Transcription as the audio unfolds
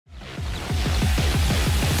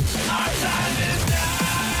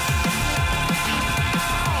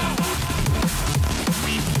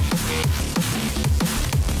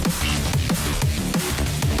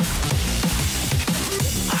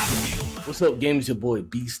What's up, gamers? Your boy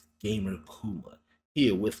Beast Gamer Kuma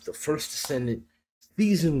here with the First Descendant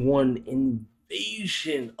Season 1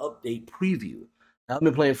 Invasion Update Preview. Now, I've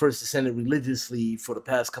been playing First Descendant religiously for the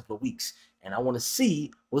past couple of weeks, and I want to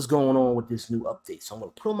see what's going on with this new update. So I'm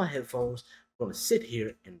going to put on my headphones, I'm going to sit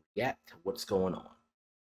here and react to what's going on.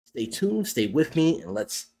 Stay tuned, stay with me, and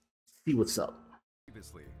let's see what's up.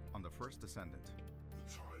 Previously on the First Descendant.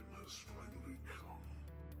 Time has finally come.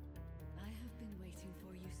 I have been waiting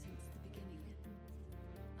for you since the beginning.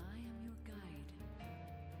 I am your guide.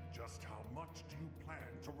 Just how much do you plan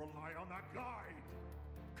to rely on that guide?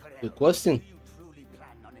 Good question. Do you truly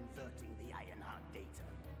plan on inverting the Ironheart data?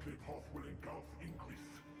 Kickoff will engulf Inquis.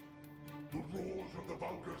 The roars of the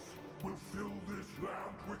Vulgus will fill this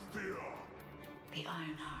land with fear. The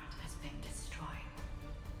Ironheart has been destroyed.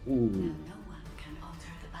 Ooh. Now no one can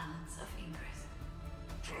alter the balance of Ingress.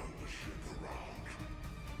 Turn the ship around.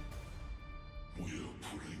 We're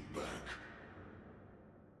pulling back.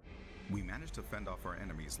 We managed to fend off our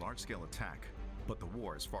enemy's large-scale attack, but the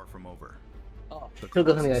war is far from over. Oh, The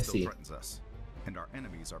sugar honey, I Colossus see. still threatens us, and our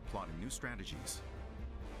enemies are plotting new strategies.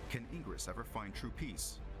 Can Ingress ever find true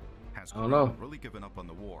peace? Has I don't know. Kuma really given up on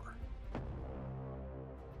the war?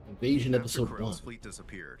 Invasion After episode Corell's 1. fleet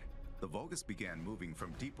disappeared, the Vulgus began moving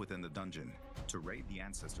from deep within the dungeon to raid the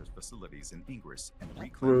Ancestors' facilities in Ingress and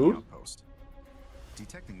reclaim rude. the outpost.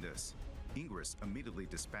 Detecting this, Ingress immediately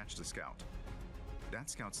dispatched a scout. That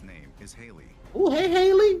scout's name is Haley. Oh, hey,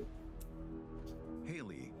 Haley.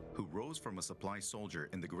 Haley, who rose from a supply soldier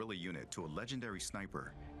in the guerrilla unit to a legendary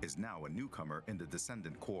sniper, is now a newcomer in the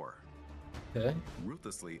Descendant Corps. Okay.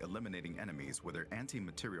 Ruthlessly eliminating enemies with her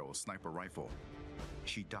anti-material sniper rifle.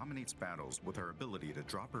 She dominates battles with her ability to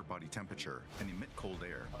drop her body temperature and emit cold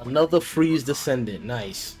air. Another freeze descendant.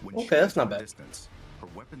 Nice. When Okay, shooting that's not from a bad. distance, her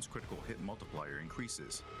weapon's critical hit multiplier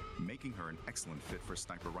increases, making her an excellent fit for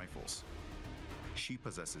sniper rifles. She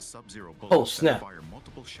possesses sub-zero bullets snap. that fire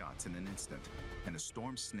multiple shots in an instant, and a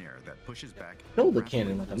storm snare that pushes back Shoulder rapidly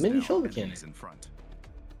cannon, like a moves mini down shoulder enemies cannon. in front.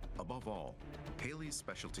 Above all, Haley's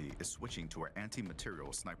specialty is switching to her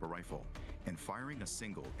anti-material sniper rifle and firing a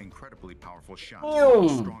single, incredibly powerful shot Damn.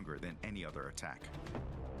 stronger than any other attack.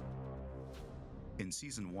 In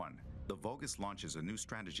Season 1, the Vulgus launches a new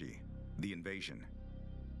strategy, the Invasion.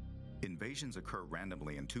 Invasions occur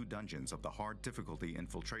randomly in 2 dungeons of the hard difficulty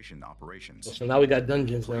infiltration operations. So now we got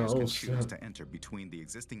dungeons now. Players Oh, can choose snap. to enter between the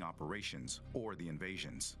existing operations or the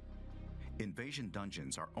invasions. Invasion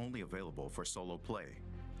dungeons are only available for solo play,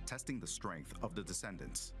 testing the strength of the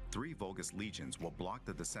Descendants. 3 Vulgus legions will block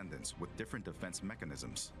the Descendants with different defense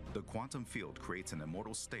mechanisms. The quantum field creates an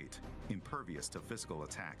immortal state, impervious to physical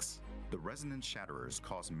attacks. The resonance shatterers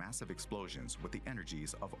cause massive explosions with the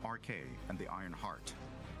energies of RK and the Iron Heart.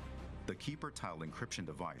 The Keeper Tile encryption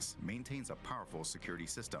device maintains a powerful security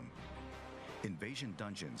system. Invasion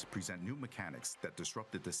dungeons present new mechanics that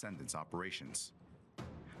disrupt the Descendants' operations.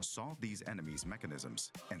 Solve these enemies'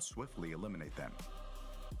 mechanisms and swiftly eliminate them.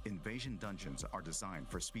 Invasion dungeons are designed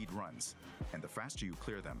for speed runs, and the faster you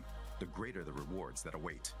clear them, the greater the rewards that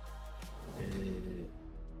await.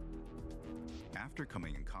 After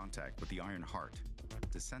coming in contact with the Iron Heart,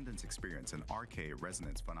 Descendants experience an RK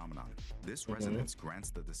resonance phenomenon. This resonance grants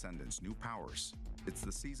the Descendants new powers. It's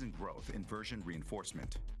the season growth inversion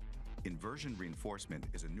reinforcement. Inversion reinforcement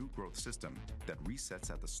is a new growth system that resets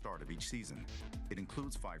at the start of each season. It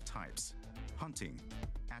includes 5 types: hunting,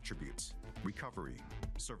 attributes, recovery,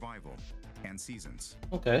 survival, and seasons.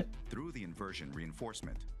 Okay. Through the inversion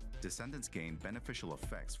reinforcement, Descendants gain beneficial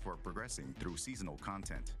effects for progressing through seasonal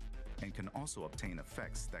content, and can also obtain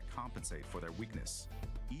effects that compensate for their weakness.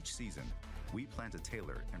 Each season, we plan to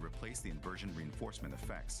tailor and replace the inversion reinforcement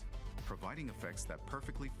effects, providing effects that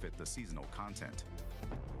perfectly fit the seasonal content.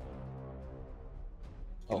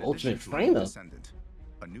 Oh, In Ultimate addition to a new Trainer. Descendant,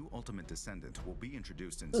 a new Ultimate Descendant will be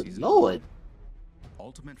introduced in Good Season Lord. 1.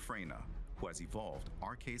 Ultimate Freyna, who has evolved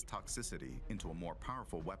RK's toxicity into a more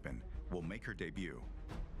powerful weapon, will make her debut.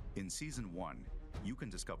 In Season 1, you can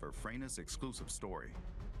discover Freyna's exclusive story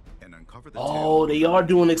and uncover the Oh, tale they of are her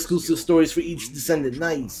doing skill exclusive stories for each through descendant.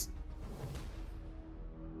 trauma. Nice.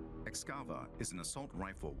 Excava is an assault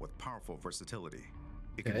rifle with powerful versatility.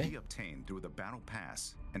 It can Okay. be obtained through the Battle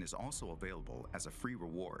Pass and is also available as a free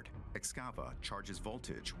reward. Excava charges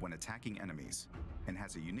voltage when attacking enemies and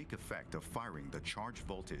has a unique effect of firing the charged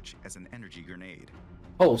voltage as an energy grenade.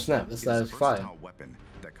 Oh, snap. This It is a guy's fire. versatile weapon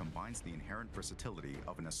that combines the inherent versatility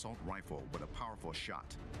of an assault rifle with a powerful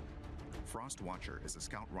shot. Frost Watcher is a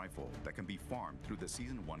scout rifle that can be farmed through the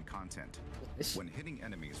Season 1 content. Nice. When hitting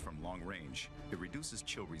enemies from long range, it reduces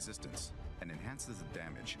chill resistance and enhances the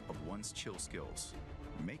damage of one's chill skills.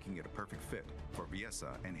 making it a perfect fit for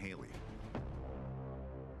Viessa and Haley.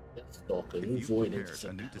 Deathstalker, If new you've void prepared a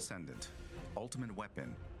intercept. new Descendant, ultimate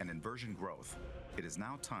weapon, and inversion growth, it is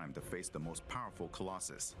now time to face the most powerful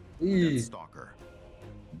Colossus, Deathstalker.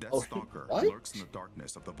 Deathstalker what? lurks in the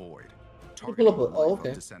darkness of the void, Pull targeting up the a, life okay.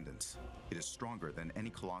 of Descendants. It is stronger than any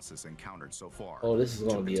Colossus encountered so far. Oh, this is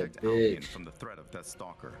gonna be a protect Albion bitch. from the threat of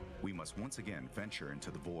Deathstalker, we must once again venture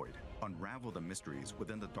into the void, unravel the mysteries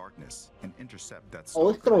within the darkness, and intercept Deathstalker. Oh,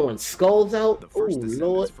 it's throwing skulls out. The Oh, First Descendant's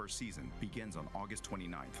Lord. first season begins on August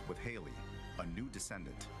 29th with Haley, a new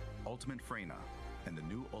Descendant, Ultimate Freyna, and the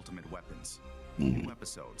new Ultimate Weapons. New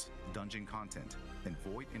episodes, dungeon content, and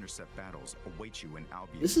void intercept battles await you in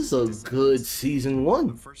Albion. This is a good season The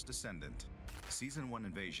 1. First Descendant, Season 1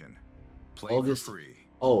 Invasion. Play August. for free.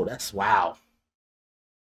 Oh, that's wow.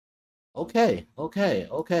 Okay.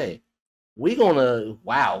 We gonna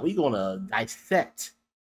dissect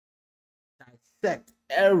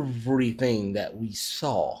everything that we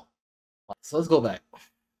saw. So let's go back.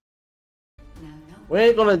 We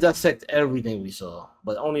ain't gonna dissect everything we saw,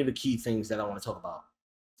 but only the key things that I want to talk about.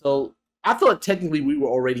 So I thought technically we were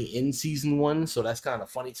already in season 1, so that's kind of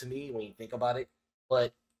funny to me when you think about it.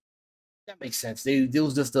 But that makes sense. It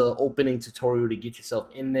was just the opening tutorial to get yourself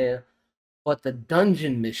in there. But the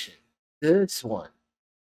dungeon mission, this one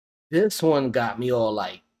got me all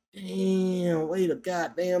like, damn, wait a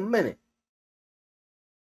goddamn minute.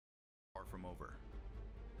 Far from over.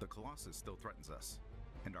 The Colossus still threatens us,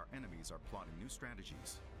 and our enemies are plotting new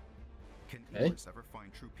strategies. Can Ingress ever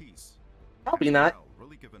find true peace? Probably Has not. Hell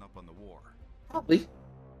really given up on the war? Probably.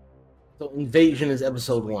 So Invasion is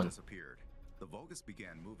episode 1. Disappeared. The Vulgus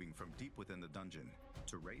began moving from deep within the dungeon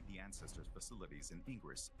to raid the Ancestors' facilities in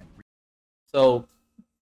Ingress and So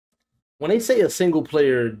when they say a single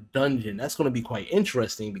player dungeon, that's going to be quite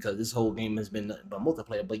interesting because this whole game has been nothing but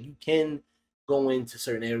multiplayer, but you can go into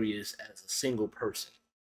certain areas as a single person.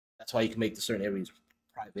 That's why you can make the certain areas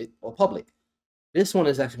private or public. This one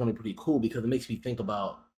is actually going to be pretty cool because it makes me think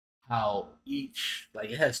about how each,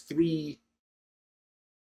 like, it has 3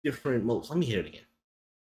 different modes. Let me hear it again.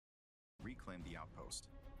 reclaim the outpost.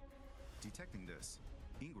 Detecting this,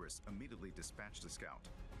 Ingress immediately dispatched a scout.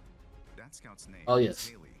 That scout's name is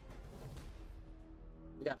Haley.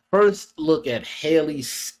 We got first look at Haley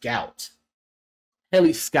Scout.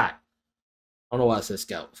 Haley Scott. I don't know why I said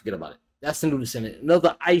Scout. Forget about it. That's the new Descendant.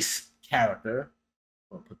 Another ice character.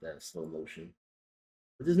 I'll put that in slow motion.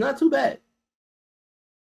 Which is not too bad.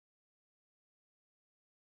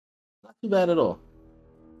 Not too bad at all.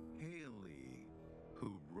 Haley,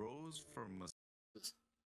 who rose from a...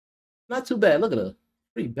 Not too bad. Look at her.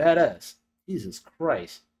 Pretty badass. Jesus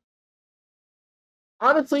Christ.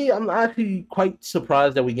 Honestly, I'm actually quite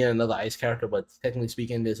surprised that we get another ice character, but technically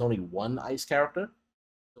speaking, there's only one ice character.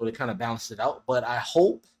 So they kind of balanced it out. But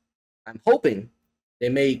I'm hoping they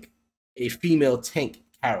make a female tank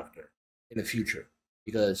character in the future.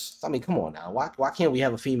 Because, I mean, come on now. Why can't we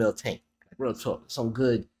have a female tank? Like, real talk. Some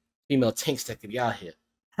good female tanks that could be out here.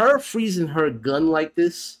 Her freezing her gun like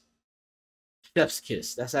this, chef's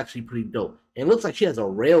kiss. That's actually pretty dope. And it looks like she has a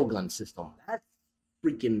railgun system. That's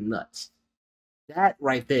freaking nuts. That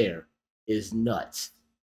right there is nuts.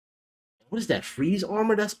 What is that? Freeze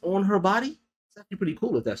armor that's on her body? It's actually pretty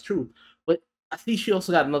cool if that's true. But I see she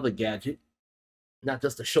also got another gadget. Not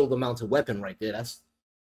just a shoulder-mounted weapon right there. That's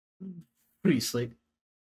pretty slick.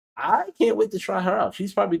 I can't wait to try her out.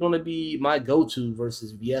 She's probably going to be my go-to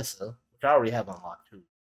versus Viessa, which I already have unlocked too.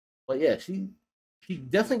 But yeah, she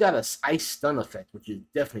definitely got an ice stun effect, which is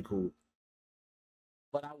definitely cool.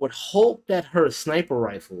 But I would hope that her sniper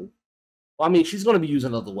rifle... Well, I mean, she's going to be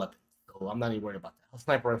using other weapons, so I'm not even worried about that. Her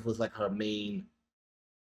sniper rifle is like her main,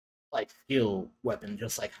 like, skill weapon,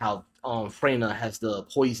 just like how Freyna has the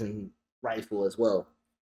poison rifle as well.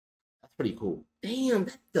 That's pretty cool. Damn,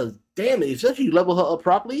 that does damage. Especially if you level her up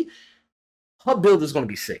properly, her build is going to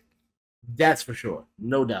be sick. That's for sure.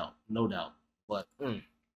 No doubt. No doubt. But now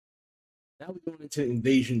we're going into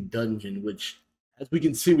Invasion Dungeon, which, as we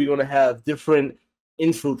can see, we're going to have different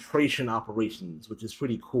infiltration operations, which is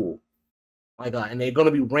pretty cool. My God, and they're going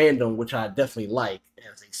to be random, which I definitely like,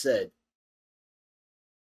 as they said.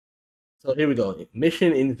 So here we go.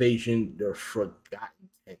 Mission Invasion, the Forgotten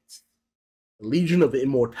Tents. The Legion of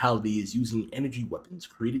Immortality is using energy weapons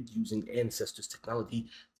created using Ancestors technology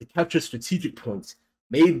to capture strategic points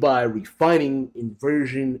made by refining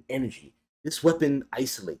inversion energy. This weapon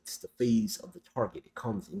isolates the phase of the target it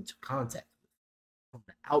comes into contact with from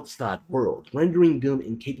the outside world, rendering them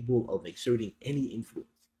incapable of exerting any influence.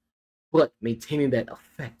 But maintaining that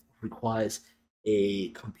effect requires a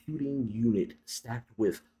computing unit stacked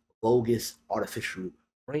with bogus artificial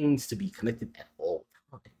brains to be connected at all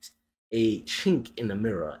times. A chink in the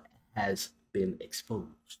mirror has been exposed.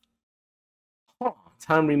 Huh.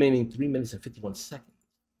 Time remaining 3 minutes and 51 seconds.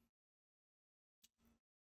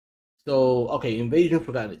 So, okay, invasion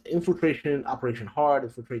forgotten. Infiltration, Operation Hard,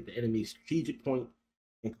 infiltrate the enemy's strategic point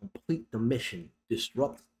and complete the mission.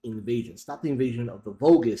 Disrupt invasion. Stop the invasion of the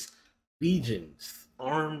Vogus legions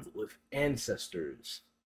armed with ancestors.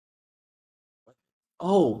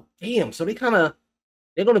 Oh, damn. So they're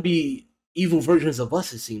gonna be evil versions of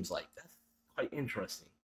us, it seems like. That's quite interesting.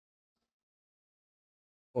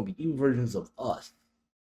 Gonna be evil versions of us.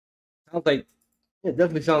 Sounds like it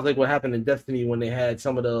definitely sounds like what happened in Destiny when they had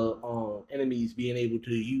some of the enemies being able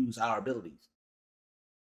to use our abilities.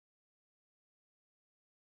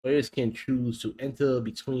 Players can choose to enter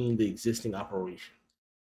between the existing operations.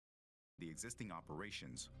 The existing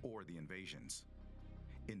operations or the invasions.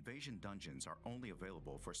 Invasion dungeons are only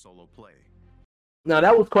available for solo play. Now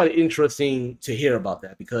that was quite interesting to hear about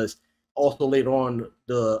that because also later on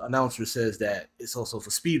the announcer says that it's also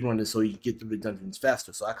for speedrunners so you can get through the dungeons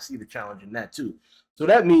faster. So I can see the challenge in that too. So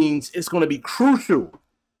that means it's going to be crucial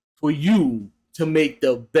for you to make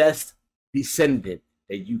the best descendant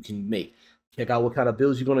that you can make. Check out what kind of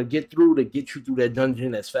builds you're going to get through to get you through that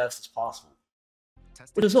dungeon as fast as possible.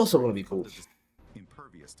 But it's also going to be cool.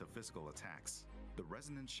 Impervious to physical attacks. The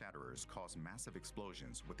resonance shatterers cause massive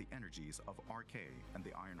explosions with the energies of RK and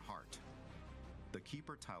the Iron Heart. The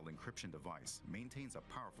Keeper Tile encryption device maintains a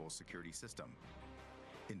powerful security system.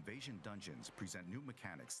 Invasion dungeons present new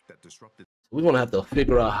mechanics that disrupt the... We're going to have to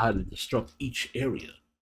figure out how to disrupt each area.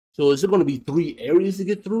 So is it going to be 3 areas to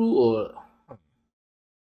get through, or...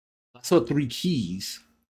 I saw 3 keys.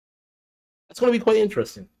 That's going to be quite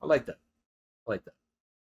interesting. I like that. I like that.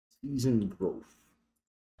 Season growth.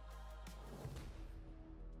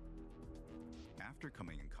 After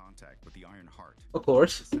coming in contact with the Iron Heart, of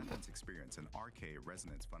course, descendants experience an RK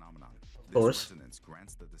resonance phenomenon. Of course. This resonance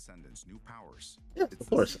grants the descendants new powers. Yeah, it's of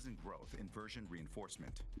course. Season growth inversion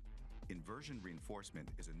reinforcement. Inversion reinforcement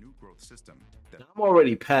is a new growth system that... I'm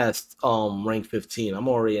already past rank 15. I'm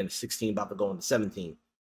already at 16, about to go into 17.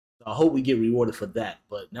 So I hope we get rewarded for that.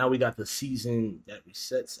 But now we got the season that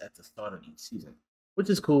resets at the start of each season,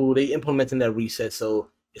 which is cool. They implementing that reset,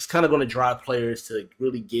 so it's kind of going to drive players to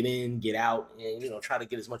really get in, get out, and try to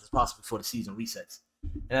get as much as possible before the season resets.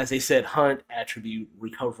 And as they said, hunt, attribute,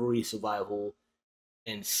 recovery, survival,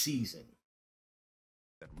 and season.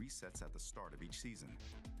 That resets at the start of each season.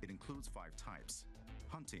 It includes 5 types: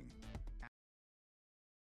 hunting.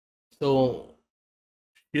 So,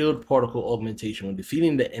 shield particle augmentation. When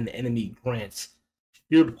defeating an enemy grants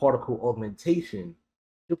shield particle augmentation.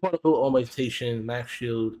 Shield particle augmentation, max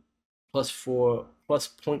shield plus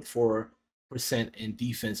 0.4% and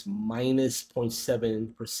defense minus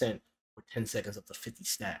 0.7% for 10 seconds up to 50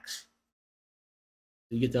 stacks.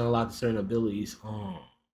 So you get to unlock certain abilities.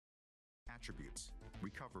 Attributes,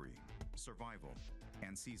 recovery, survival,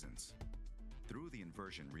 and seasons. Through the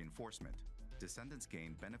inversion reinforcement, descendants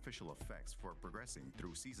gain beneficial effects for progressing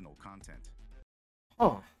through seasonal content.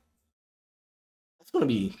 Oh, that's gonna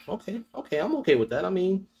be okay. Okay, I'm okay with that. I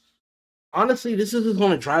mean, honestly, this is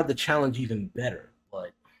going to drive the challenge even better.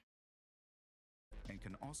 But and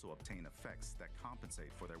can also obtain effects that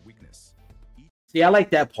compensate for their weakness. See, I like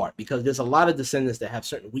that part because there's a lot of descendants that have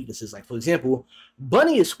certain weaknesses. Like, for example,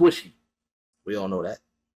 Bunny is squishy. We all know that.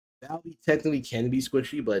 Valby technically can be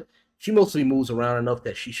squishy, but she mostly moves around enough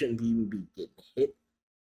that she shouldn't even be getting hit.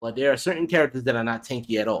 But there are certain characters that are not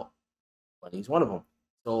tanky at all. Bunny's one of them.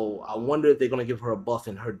 So I wonder if they're going to give her a buff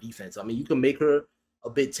in her defense. I mean, you can make her a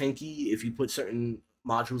bit tanky if you put certain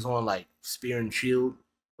modules on, like Spear and Shield,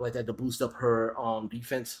 like that, to boost up her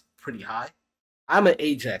defense pretty high. I'm an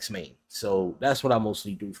Ajax main, so that's what I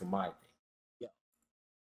mostly do for my thing. Yeah.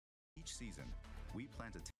 Each season, we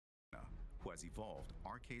plan to take Kuma, who has evolved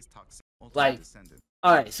RK's toxic Like, descendant.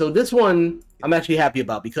 All right, so this one I'm actually happy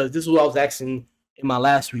about because this is what I was asking in my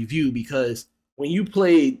last review. Because when you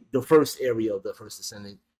played the first area of the First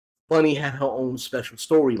Descendant, Bunny had her own special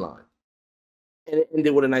storyline. And it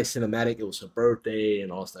ended with a nice cinematic. It was her birthday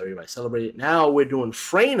and all stuff. Everybody celebrated. Now we're doing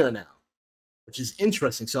Freyna now, which is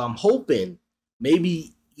interesting. So I'm hoping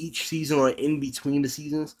maybe each season or in between the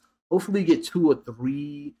seasons, hopefully get 2 or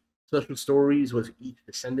 3 special stories with each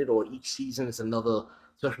descendant, or each season is another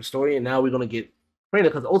special story. And now we're going to get Freyna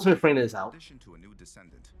because Ultimate Freyna is out. In addition to a new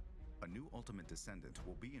descendant, a new Ultimate Descendant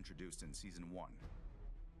will be introduced in Season 1.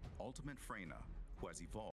 Ultimate Freyna, who has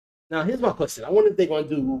evolved. Now, here's my question. I wonder if they're going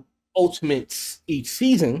to do Ultimates each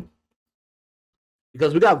season,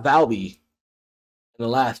 because we got Valby in the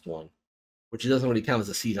last one, which doesn't really count as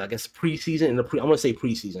a season. I guess preseason. I'm going to say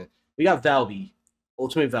preseason. We got Valby,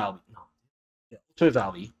 Ultimate Valby. No. Yeah, Ultimate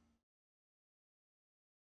Valley.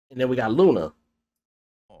 And then we got Luna.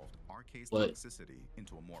 But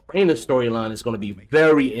Freyna's storyline is going to be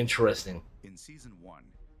very interesting. In season 1,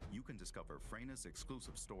 you can discover Freyna's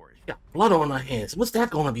exclusive story. Got blood on her hands. What's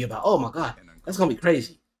that going to be about? Oh my god, that's going to be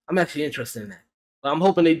crazy. I'm actually interested in that. But I'm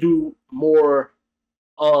hoping they do more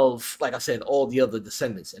of, like I said, all the other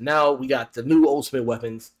Descendants. And now we got the new Ultimate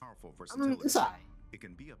weapons. It's alright. It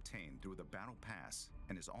can be obtained through the Battle Pass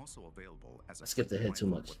and is also available as a skip ahead too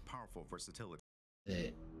much. With powerful versatility.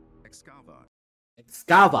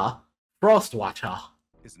 Excava Frostwatcher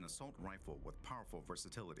is an assault rifle with powerful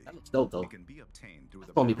versatility. That looks dope though. It can be obtained through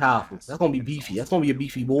That's gonna be powerful. That's gonna be beefy. That's gonna be a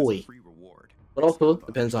beefy boy. But also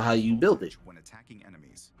depends on how you build it. When attacking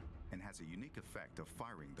enemies, and has a unique effect of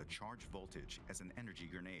firing the charge voltage as an energy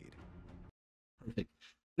grenade. Perfect.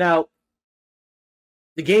 Now,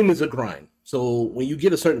 the game is a grind. So when you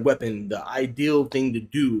get a certain weapon, the ideal thing to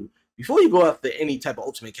do before you go after any type of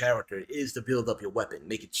ultimate character is to build up your weapon,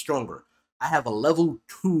 make it stronger. I have a level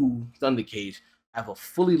 2 Thunder Cage. I have a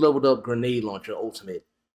fully leveled up grenade launcher ultimate.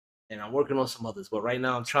 And I'm working on some others. But right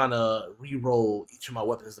now I'm trying to re-roll each of my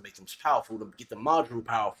weapons to make them powerful, to get the module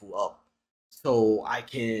powerful up. So I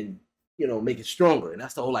can, you know, make it stronger. And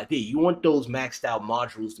that's the whole idea. You want those maxed out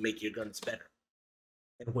modules to make your guns better.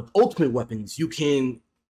 And with ultimate weapons, you can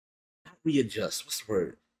readjust. What's the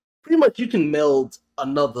word? Pretty much you can meld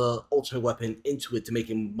another ultimate weapon into it to make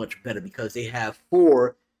it much better because they have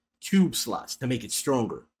 4 cube slots to make it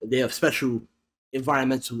stronger. They have special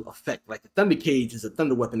environmental effect. Like the Thunder Cage is a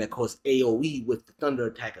thunder weapon that causes AoE with the thunder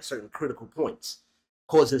attack at certain critical points.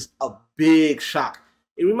 Causes a big shock.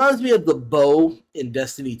 It reminds me of the bow in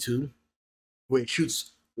Destiny 2, where it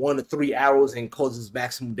shoots 1 to 3 arrows and causes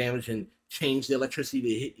maximum damage and change the electricity to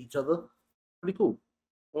hit each other. Pretty cool.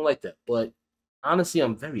 I don't like that, but honestly,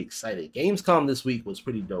 I'm very excited. Gamescom this week was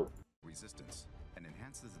pretty dope. Resistance and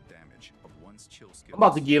enhances the damage of one's chill skills. I'm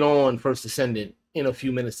about to get on First Descendant in a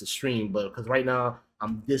few minutes to stream, but because right now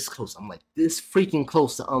I'm this close. I'm like this freaking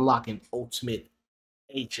close to unlocking Ultimate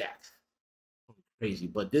Ajax. Crazy,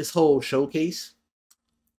 but this whole showcase,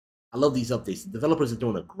 I love these updates. The developers are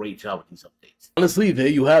doing a great job with these updates. Honestly, there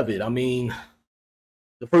you have it. I mean,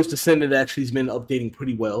 the First Descendant actually has been updating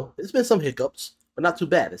pretty well. There's been some hiccups, but not too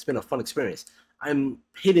bad. It's been a fun experience. I'm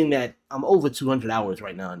over 200 hours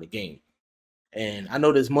right now in the game. And I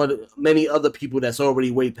know there's many other people that's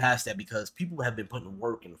already way past that because people have been putting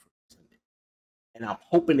work in the First Descendant. And I'm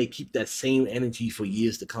hoping they keep that same energy for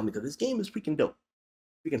years to come because this game is freaking dope.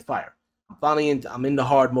 Freaking fire. I'm in the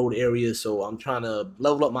hard mode area, so I'm trying to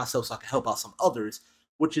level up myself so I can help out some others,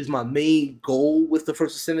 which is my main goal with the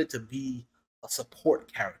First Descendant, to be a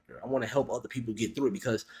support character. I want to help other people get through it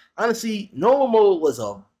because honestly, normal mode was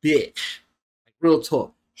a bitch. Like, real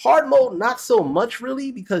talk. Hard mode, not so much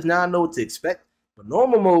really, because now I know what to expect. But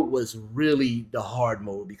normal mode was really the hard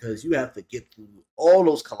mode because you have to get through all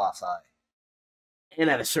those colossi and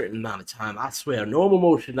at a certain amount of time. I swear, normal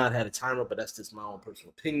mode should not have a timer, but that's just my own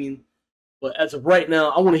personal opinion. But as of right now,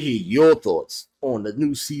 I want to hear your thoughts on the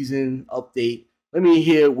new season update. Let me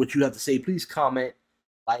hear what you have to say. Please comment,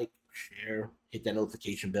 like, share, hit that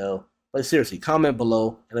notification bell. But seriously, comment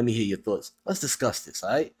below and let me hear your thoughts. Let's discuss this, all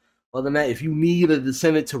right? Other than that, if you need a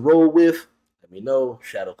Descendant to roll with, let me know.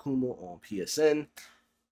 Shadow Kuma on PSN.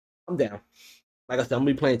 I'm down. Like I said, I'm going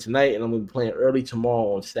to be playing tonight and I'm going to be playing early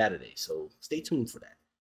tomorrow on Saturday. So stay tuned for that.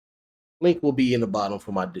 Link will be in the bottom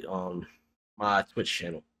for my my Twitch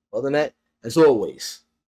channel. Other than that, as always,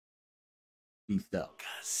 beefed up.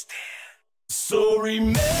 So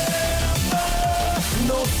remember,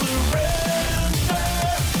 no surrender.